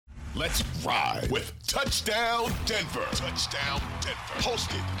Let's ride with Touchdown Denver. Touchdown Denver.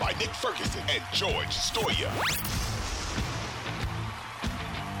 Hosted by Nick Ferguson and George Stoia.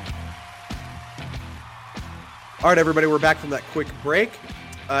 All right, everybody, we're back from that quick break.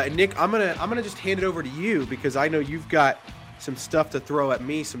 Nick, I'm gonna just hand it over to you because I know you've got some stuff to throw at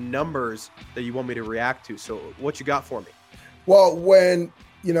me, some numbers that you want me to react to. So what you got for me? Well, when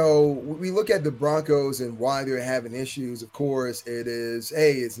we look at the Broncos and why they're having issues, of course,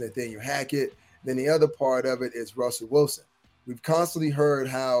 it's Nathaniel Hackett. Then the other part of it is Russell Wilson. We've constantly heard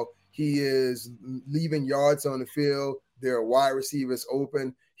how he is leaving yards on the field. There are wide receivers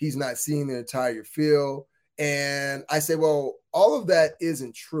open. He's not seeing the entire field. And I say, well, all of that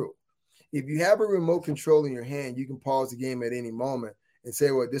isn't true. If you have a remote control in your hand, you can pause the game at any moment and say,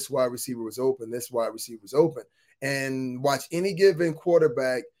 well, this wide receiver was open, this wide receiver was open. And watch any given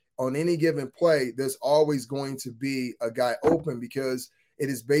quarterback on any given play, there's always going to be a guy open because it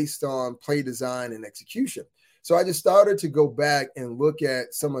is based on play design and execution. So I just started to go back and look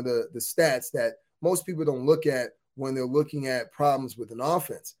at some of the stats that most people don't look at when they're looking at problems with an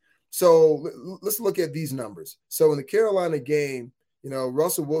offense. So let's look at these numbers. So in the Carolina game,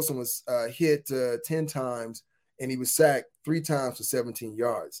 Russell Wilson was hit 10 times and he was sacked 3 times for 17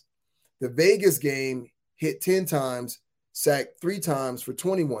 yards. The Vegas game hit 10 times, sacked 3 times for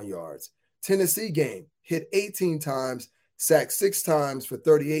 21 yards. Tennessee game hit 18 times, sacked 6 times for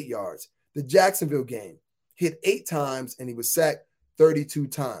 38 yards. The Jacksonville game hit 8 times and he was sacked 32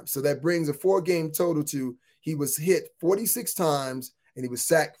 times. So that brings a 4-game total to he was hit 46 times and he was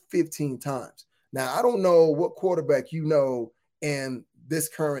sacked 15 times. Now, I don't know what quarterback in this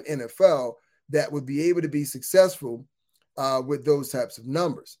current NFL that would be able to be successful with those types of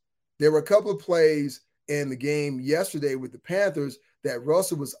numbers. There were a couple of plays in the game yesterday with the Panthers that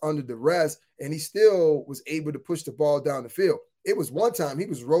Russell was under duress and he still was able to push the ball down the field. It was one time he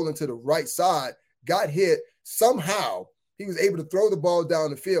was rolling to the right side, got hit. Somehow he was able to throw the ball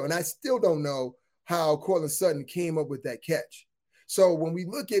down the field. And I still don't know how Courtland Sutton came up with that catch. So when we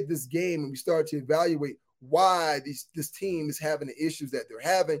look at this game and we start to evaluate why this team is having the issues that they're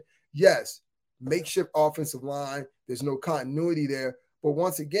having, yes, makeshift offensive line, there's no continuity there. But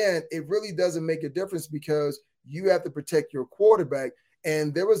once again, it really doesn't make a difference because you have to protect your quarterback.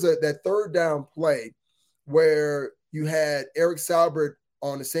 And there was that third down play where you had Eric Saubert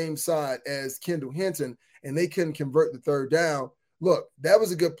on the same side as Kendall Hinton, and they couldn't convert the third down. Look, that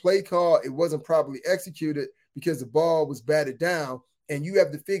was a good play call. It wasn't properly executed because the ball was batted down. And you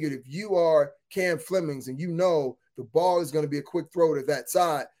have to figure if you are Cam Flemings and the ball is going to be a quick throw to that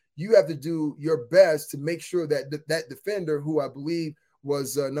side, you have to do your best to make sure that that defender, who I believe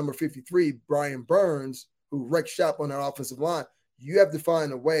was number 53, Brian Burns, who wrecked shop on that offensive line, you have to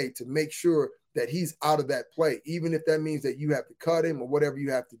find a way to make sure that he's out of that play, even if that means that you have to cut him or whatever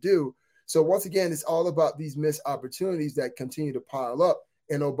you have to do. So once again, it's all about these missed opportunities that continue to pile up.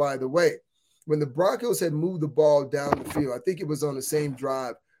 And oh, by the way, when the Broncos had moved the ball down the field, I think it was on the same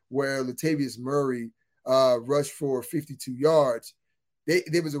drive where Latavius Murray rushed for 52 yards.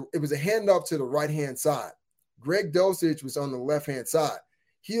 It was a handoff to the right-hand side. Greg Dulcich was on the left-hand side.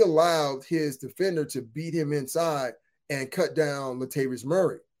 He allowed his defender to beat him inside and cut down Latavius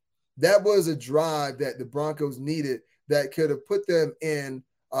Murray. That was a drive that the Broncos needed that could have put them in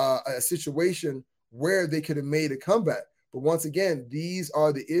a situation where they could have made a comeback. But once again, these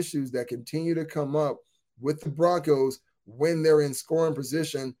are the issues that continue to come up with the Broncos when they're in scoring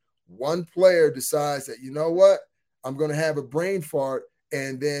position. One player decides that, you know what, I'm going to have a brain fart,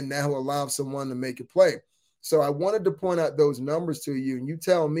 and then now allow someone to make a play. So I wanted to point out those numbers to you, and you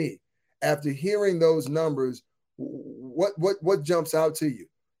tell me, after hearing those numbers, what jumps out to you?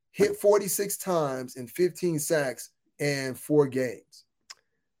 Hit 46 times and 15 sacks in 4 games.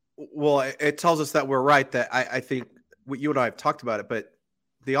 Well, it tells us that we're right, that I think you and I have talked about it, but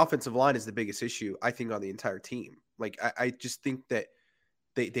the offensive line is the biggest issue, I think, on the entire team. Like, I just think that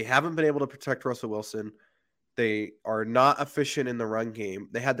they haven't been able to protect Russell Wilson. They are not efficient in the run game.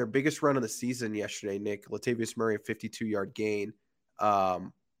 They had their biggest run of the season yesterday, Nick. Latavius Murray, a 52-yard gain.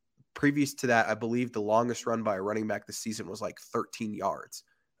 Previous to that, I believe the longest run by a running back this season was like 13 yards.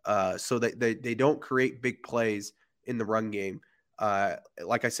 So they don't create big plays in the run game.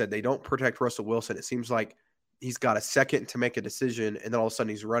 Like I said, they don't protect Russell Wilson. It seems like he's got a second to make a decision, and then all of a sudden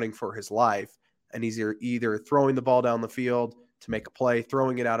he's running for his life, and he's either throwing the ball down the field to make a play,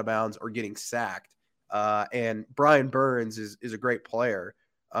 throwing it out of bounds, or getting sacked. And Brian Burns is a great player,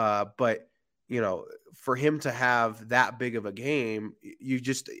 but for him to have that big of a game,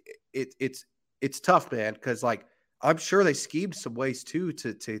 it's tough, man. Because I'm sure they schemed some ways too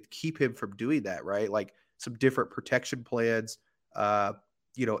to keep him from doing that, right? Like some different protection plans.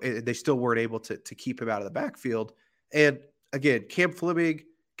 they still weren't able to keep him out of the backfield. And again, Cam Fleming,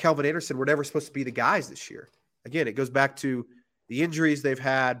 Calvin Anderson were never supposed to be the guys this year. Again, it goes back to the injuries they've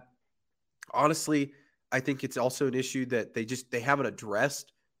had. Honestly, I think it's also an issue that they haven't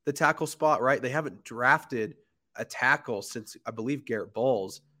addressed the tackle spot, right? They haven't drafted a tackle since, I believe, Garrett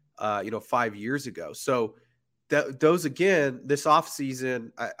Bowles, 5 years ago. So those, again, this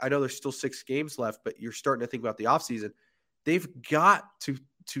offseason, I know there's still 6 games left, but you're starting to think about the offseason. They've got to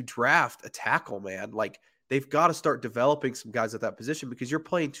draft a tackle, man. Like, they've got to start developing some guys at that position, because you're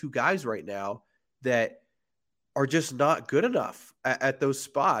playing 2 guys right now that are just not good enough at those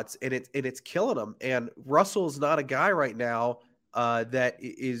spots, and it's killing them. And Russell's not a guy right now that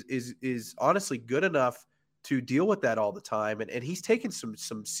is honestly good enough to deal with that all the time. And he's taken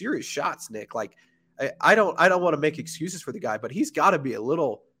some serious shots, Nick. Like, I don't want to make excuses for the guy, but he's got to be a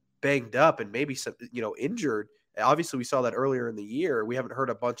little banged up and maybe some, injured. Obviously, we saw that earlier in the year. We haven't heard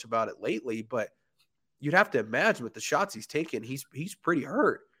a bunch about it lately, but you'd have to imagine with the shots he's taken, he's pretty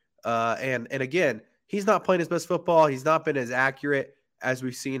hurt. And again, he's not playing his best football. He's not been as accurate as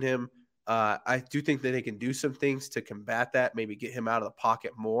we've seen him. I do think that they can do some things to combat that, maybe get him out of the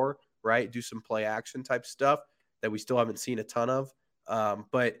pocket more, right? Do some play action type stuff that we still haven't seen a ton of.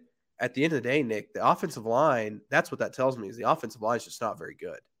 But at the end of the day, Nick, the offensive line, that's what that tells me, is the offensive line is just not very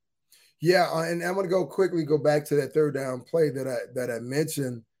good. Yeah, and I'm going to go back to that third down play that I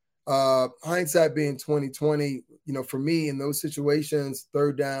mentioned. Hindsight being 2020, for me in those situations,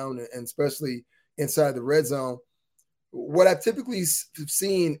 third down, and especially inside the red zone, what I've typically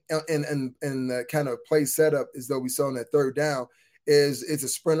seen in the kind of play setup is, though we saw in that third down, is it's a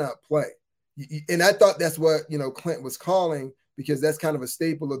sprint out play. And I thought that's what, Clint was calling, because that's kind of a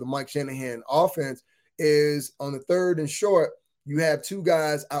staple of the Mike Shanahan offense, is on the third and short, you have 2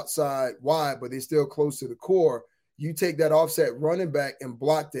 guys outside wide, but they're still close to the core. You take that offset running back and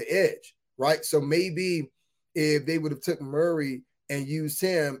block the edge, right? So maybe if they would have took Murray and used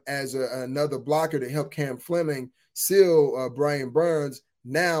him as another blocker to help Cam Fleming seal Brian Burns,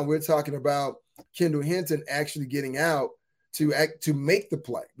 now we're talking about Kendall Hinton actually getting out to make the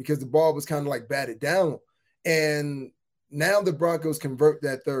play, because the ball was kind of like batted down. And now the Broncos convert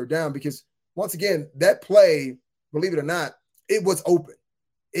that third down, because once again, that play, believe it or not, it was open.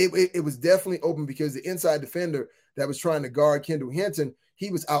 It was definitely open, because the inside defender that was trying to guard Kendall Hinton,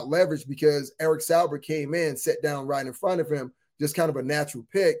 he was out leveraged because Eric Sauber came in, sat down right in front of him, just kind of a natural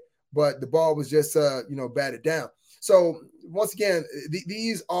pick, but the ball was just, batted down. So once again,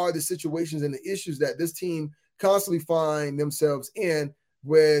 these are the situations and the issues that this team constantly find themselves in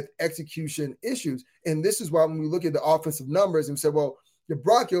with execution issues. And this is why when we look at the offensive numbers and say, well, the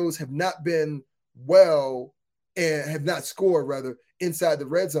Broncos have not been well and have not scored, rather, inside the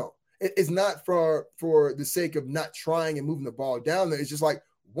red zone. It's not for the sake of not trying and moving the ball down there. It's just like,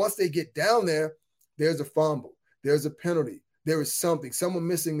 once they get down there, there's a fumble, there's a penalty, there is someone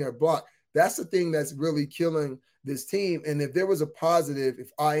missing their block. That's the thing that's really killing this team. And if there was a positive,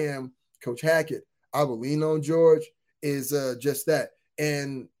 if I am Coach Hackett, I will lean on George, is just that.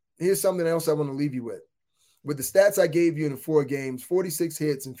 And here's something else I want to leave you with. With the stats I gave you in the 4 games, 46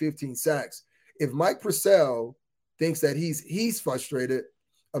 hits and 15 sacks. If Mike Purcell thinks that he's frustrated,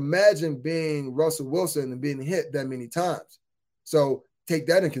 imagine being Russell Wilson and being hit that many times. So take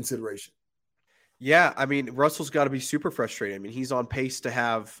that in consideration. Yeah, I mean, Russell's got to be super frustrated. I mean, he's on pace to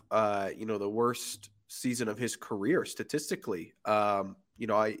have, the worst season of his career statistically.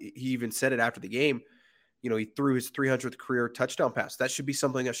 He even said it after the game. He threw his 300th career touchdown pass. That should be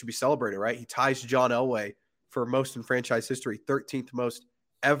something that should be celebrated, right? He ties John Elway for most in franchise history, 13th most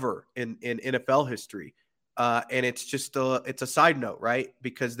ever in NFL history. And it's just it's a side note, right?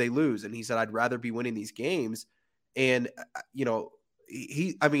 Because they lose. And he said, I'd rather be winning these games. And,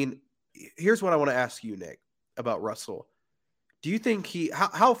 here's what I want to ask you, Nick, about Russell. Do you think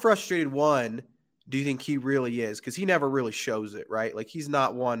how frustrated, one, do you think he really is? Because he never really shows it, right? Like, he's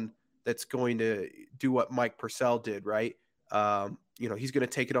not one that's going to do what Mike Purcell did, right? He's going to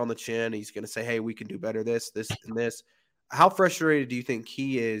take it on the chin. He's going to say, hey, we can do better this, and this. How frustrated do you think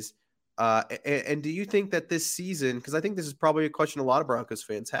he is? And do you think that this season, because I think this is probably a question a lot of Broncos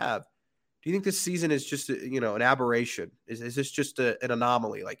fans have, do you think this season is just, an aberration? Is this just an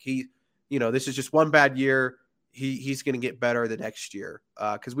anomaly? Like, this is just one bad year. He's going to get better the next year.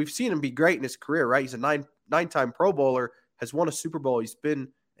 Because we've seen him be great in his career, right? He's a nine-time Pro Bowler, has won a Super Bowl. He's been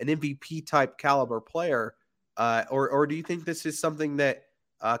an MVP type caliber player. Or do you think this is something that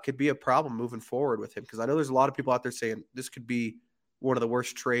could be a problem moving forward with him? Because I know there's a lot of people out there saying this could be one of the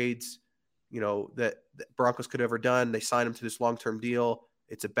worst trades, that Broncos could have ever done. They signed him to this long-term deal.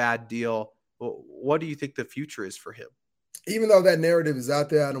 It's a bad deal. What do you think the future is for him? even though that narrative is out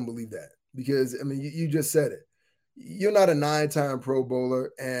there, I don't believe that because, I mean, you just said it. You're not a 9-time Pro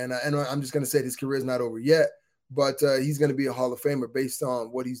Bowler, and I'm just going to say his career is not over yet, but he's going to be a Hall of Famer based on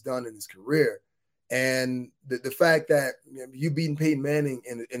what he's done in his career. And the fact that you beating Peyton Manning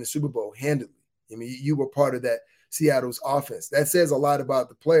in the Super Bowl handily, I mean, you were part of that Seattle's offense. That says a lot about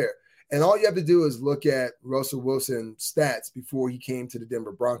the player. And all you have to do is look at Russell Wilson's stats before he came to the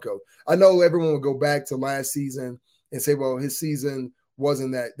Denver Broncos. I know everyone will go back to last season and say, well, his season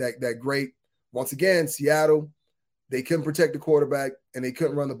wasn't that great. Once again, Seattle, they couldn't protect the quarterback and they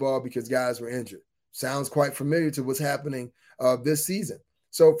couldn't run the ball because guys were injured. Sounds quite familiar to what's happening this season.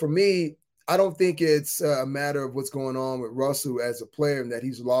 So for me, I don't think it's a matter of what's going on with Russell as a player and that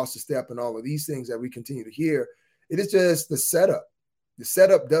he's lost a step and all of these things that we continue to hear. It is just the setup. The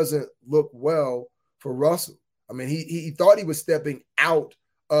setup doesn't look well for Russell. I mean, he thought he was stepping out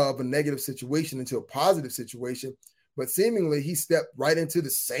of a negative situation into a positive situation, but seemingly he stepped right into the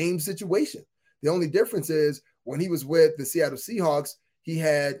same situation. The only difference is when he was with the Seattle Seahawks, he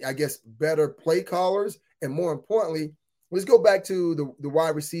had, I guess, better play callers. And more importantly, let's go back to the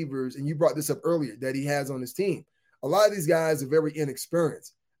wide receivers. And you brought this up earlier that he has on his team. A lot of these guys are very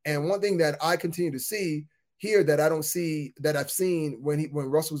inexperienced. And one thing that I continue to see here that I don't see that I've seen when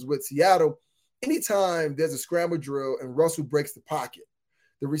Russell was with Seattle, anytime there's a scramble drill and Russell breaks the pocket,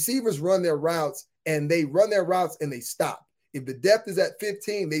 the receivers run their routes and they stop. If the depth is at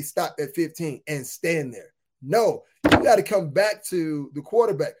 15, they stop at 15 and stand there. No, you got to come back to the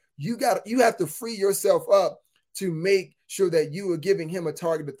quarterback. You have to free yourself up to make sure that you are giving him a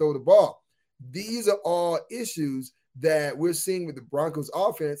target to throw the ball. These are all issues that we're seeing with the Broncos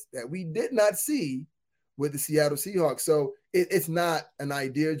offense that we did not see with the Seattle Seahawks. So it's not an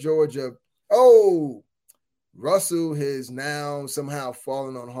idea, George, of, oh, Russell has now somehow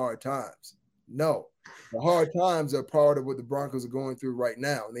fallen on hard times. No, the hard times are part of what the Broncos are going through right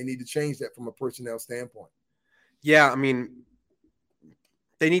now, and they need to change that from a personnel standpoint. Yeah, I mean,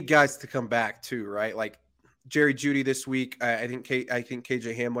 they need guys to come back too, right? Like Jerry Jeudy this week. I think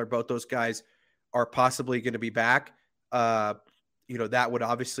KJ Hamler, both those guys are possibly going to be back. That would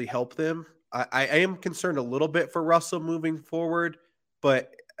obviously help them. I am concerned a little bit for Russell moving forward,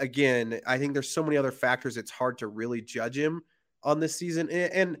 but again, I think there's so many other factors. It's hard to really judge him on this season.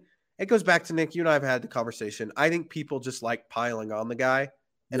 And it goes back to Nick, you and I have had the conversation. I think people just like piling on the guy,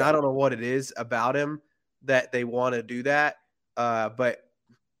 and I don't know what it is about him that they want to do that. But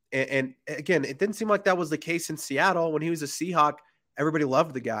again, it didn't seem like that was the case in Seattle when he was a Seahawk. Everybody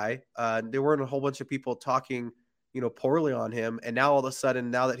loved the guy. There weren't a whole bunch of people talking, poorly on him. And now all of a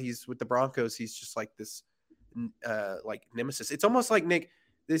sudden, now that he's with the Broncos, he's just like this, like nemesis. It's almost like, Nick,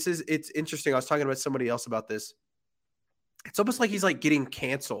 it's interesting. I was talking about somebody else about this. It's almost like he's like getting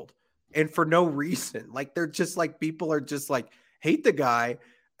canceled and for no reason. Like they're just like, people are just like hate the guy.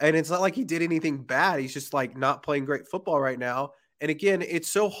 And it's not like he did anything bad. He's just like not playing great football right now. And again, it's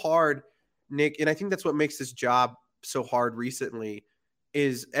so hard, Nick. And I think that's what makes this job so hard recently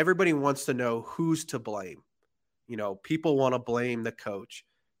is everybody wants to know who's to blame. People want to blame the coach.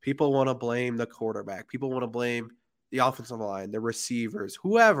 People want to blame the quarterback. People want to blame the offensive line, the receivers,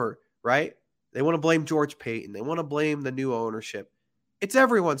 whoever, right? They want to blame George Payton. They want to blame the new ownership. It's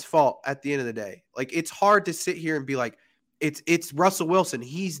everyone's fault at the end of the day. Like, it's hard to sit here and be like, it's Russell Wilson.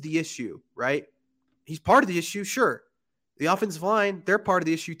 He's the issue, right? He's part of the issue, sure. The offensive line, they're part of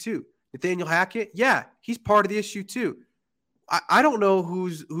the issue too. Nathaniel Hackett, yeah, he's part of the issue too. I don't know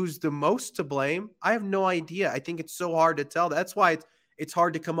who's the most to blame. I have no idea. I think it's so hard to tell. That's why it's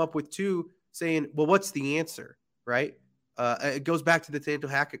hard to come up with two saying, well, what's the answer, right? It goes back to the Nathaniel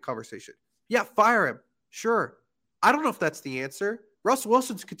Hackett conversation. Yeah, fire him. Sure. I don't know if that's the answer. Russell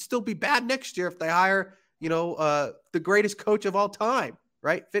Wilson could still be bad next year if they hire, the greatest coach of all time,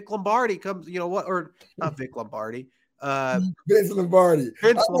 right? Vic Lombardi comes, or not Vic Lombardi. Vince Lombardi.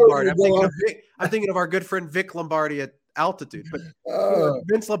 I'm thinking of our good friend Vic Lombardi at Altitude. But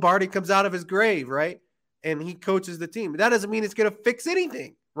Vince Lombardi comes out of his grave, right? And he coaches the team. That doesn't mean it's going to fix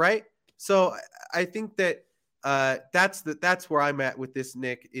anything, right? So I think that that's where I'm at with this,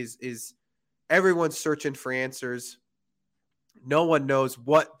 Nick, is everyone's searching for answers. No one knows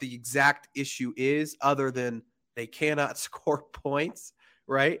what the exact issue is other than they cannot score points,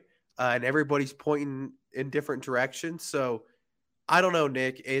 right? And everybody's pointing in different directions. So I don't know,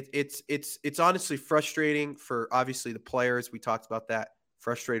 Nick. It's honestly frustrating for obviously the players. We talked about that.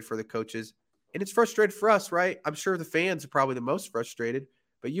 Frustrated for the coaches. And it's frustrated for us, right? I'm sure the fans are probably the most frustrated.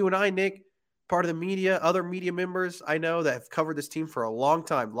 But you and I, Nick, part of the media, other media members I know that have covered this team for a long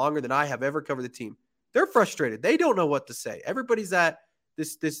time, longer than I have ever covered the team. They're frustrated. They don't know what to say. Everybody's at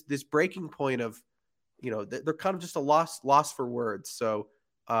this breaking point of, they're kind of just a loss for words. So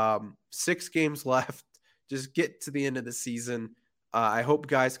 6 games left. Just get to the end of the season. I hope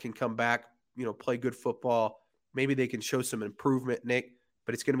guys can come back, play good football. Maybe they can show some improvement, Nick,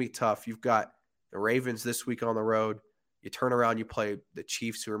 but it's going to be tough. You've got the Ravens this week on the road. You turn around, you play the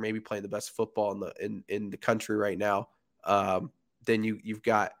Chiefs, who are maybe playing the best football in the country right now. Then you've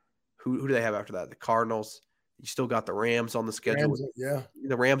got who do they have after that? The Cardinals. You still got the Rams on the schedule.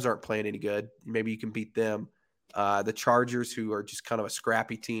 The Rams aren't playing any good. Maybe you can beat them. The Chargers, who are just kind of a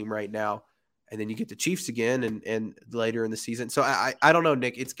scrappy team right now. And then you get the Chiefs again and later in the season. So I don't know,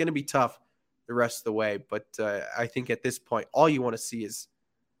 Nick. It's going to be tough the rest of the way. But I think at this point, all you want to see is,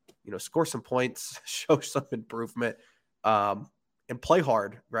 score some points, show some improvement, and play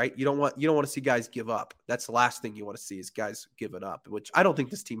hard, right? You don't want to see guys give up. That's the last thing you want to see is guys giving up, which I don't think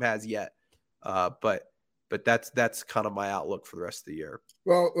this team has yet. But that's kind of my outlook for the rest of the year.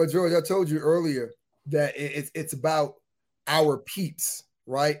 Well, George, I told you earlier that it's about our peeps,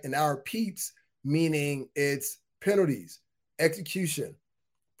 right? And our peeps, meaning it's penalties, execution,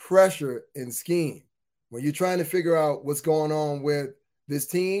 pressure, and scheme. When you're trying to figure out what's going on with this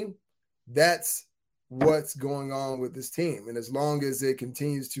team, that's what's going on with this team. And as long as it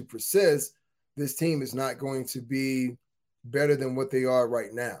continues to persist, this team is not going to be better than what they are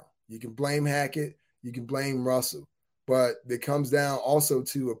right now. You can blame Hackett, you can blame Russell, but it comes down also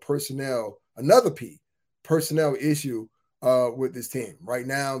to another personnel issue with this team. Right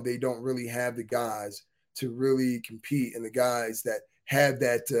now, they don't really have the guys to really compete and the guys that have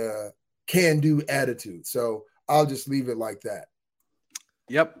that can-do attitude. So I'll just leave it like that.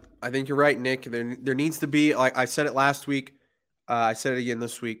 Yep, I think you're right, Nick. There needs to be, like I said it last week, I said it again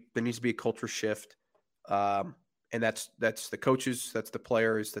this week, there needs to be a culture shift. And that's the coaches, that's the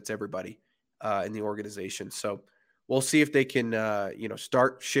players, that's everybody in the organization. So we'll see if they can,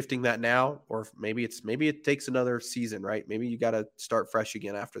 start shifting that now, or maybe it takes another season, right? Maybe you got to start fresh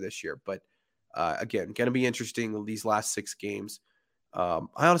again after this year. But again, going to be interesting these last 6 games.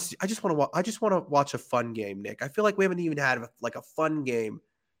 I just want to watch a fun game, Nick. I feel like we haven't even had a fun game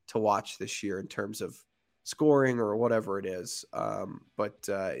to watch this year in terms of scoring or whatever it is. But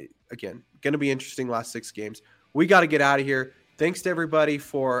again, going to be interesting last 6 games. We got to get out of here. Thanks to everybody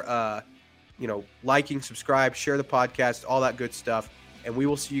for liking, subscribe, share the podcast, all that good stuff. And we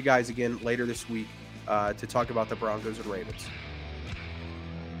will see you guys again later this week to talk about the Broncos and Ravens.